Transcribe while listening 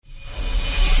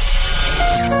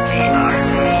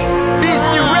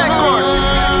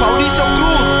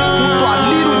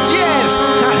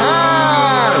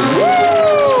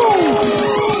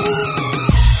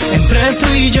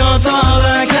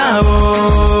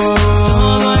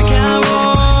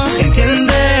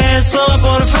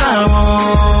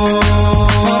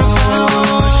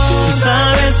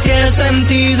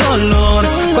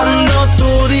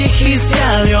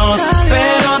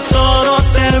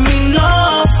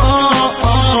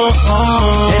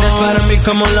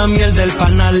como la miel del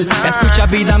panal. Escucha,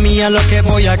 vida mía, lo que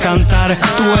voy a cantar.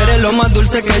 Tú eres lo más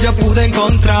dulce que yo pude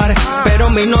encontrar, pero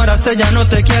me ignoraste, ya no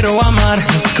te quiero amar.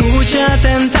 Escucha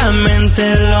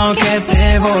atentamente lo que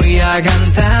te voy a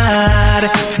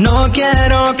cantar. No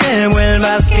quiero que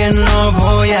vuelvas, que no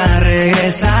voy a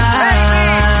regresar.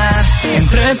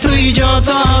 Entre tú y yo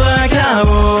todo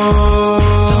acabó.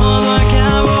 Todo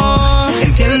acabó.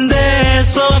 Entiende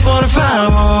eso, por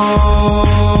favor.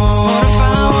 Por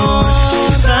favor.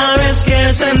 Tú sabes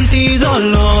que sentí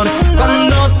dolor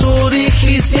cuando tú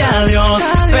dijiste adiós,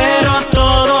 pero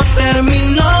todo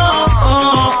terminó.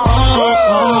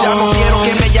 Ya no quiero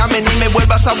que me llamen ni me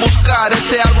vuelvas a buscar.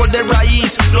 Este árbol de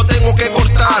raíz lo tengo que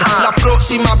cortar. La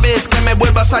próxima vez que me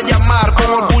vuelvas a llamar, con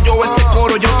orgullo este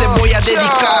coro yo te voy a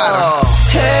dedicar.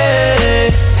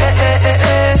 Hey,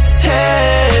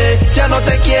 hey, ya no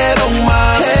te quiero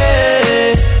más.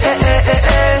 Hey,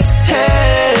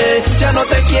 ya no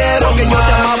te quiero. Porque yo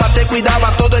te amaba, te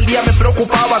cuidaba, todo el día me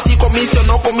preocupaba. Si comiste o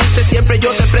no comiste, siempre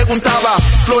yo te preguntaba.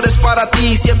 Flores para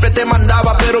ti, siempre te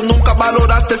mandaba, pero nunca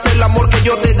valoraste el amor que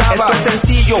yo te daba. Esto es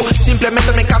sencillo,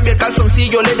 simplemente me cambia el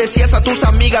calzoncillo. Le decías a tus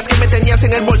amigas que me tenías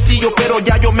en el bolsillo, pero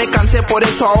ya yo me cansé, por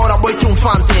eso ahora voy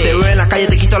triunfante. Te veo en la calle,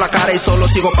 te quito la cara y solo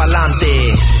sigo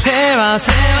pa'lante. Te vas,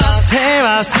 te vas, te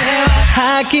vas, te vas.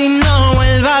 Aquí no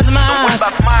vuelvas más.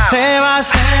 Te vas,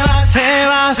 te vas, te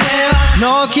vas, te vas.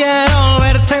 No quiero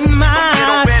verte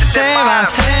más. Te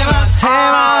vas, te vas, te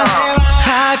vas.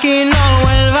 Aquí no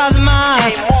vuelvas más.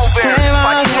 Te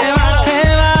vas, te vas,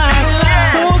 te vas.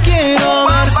 No quiero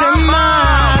verte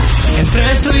más.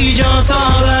 Entre tú y yo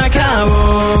todo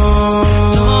acabó.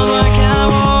 Todo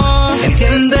acabó.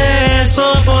 Entiende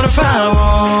eso, por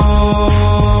favor.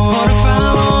 Por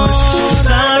favor. Tú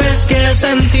sabes que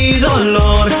sentí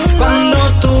dolor cuando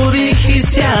tú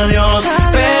dijiste adiós,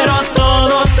 pero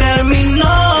todo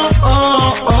terminó.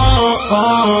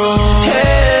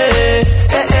 Hey,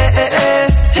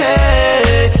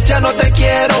 ya no te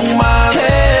quiero más.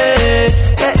 Hey,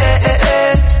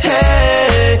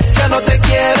 ya no te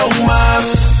quiero más.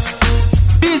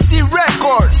 BC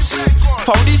Records,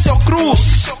 Fauricio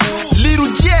Cruz,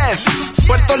 Little Jeff,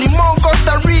 Puerto Limón,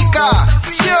 Costa Rica.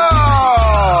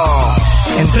 Yo.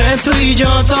 Entre tú y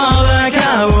yo todo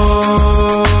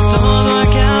acabó. Todo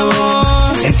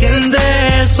acabó. Entiende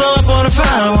eso, por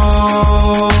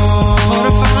favor.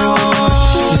 Por favor.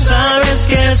 Tú sabes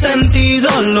que sentí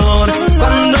dolor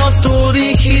cuando tú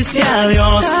dijiste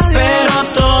adiós,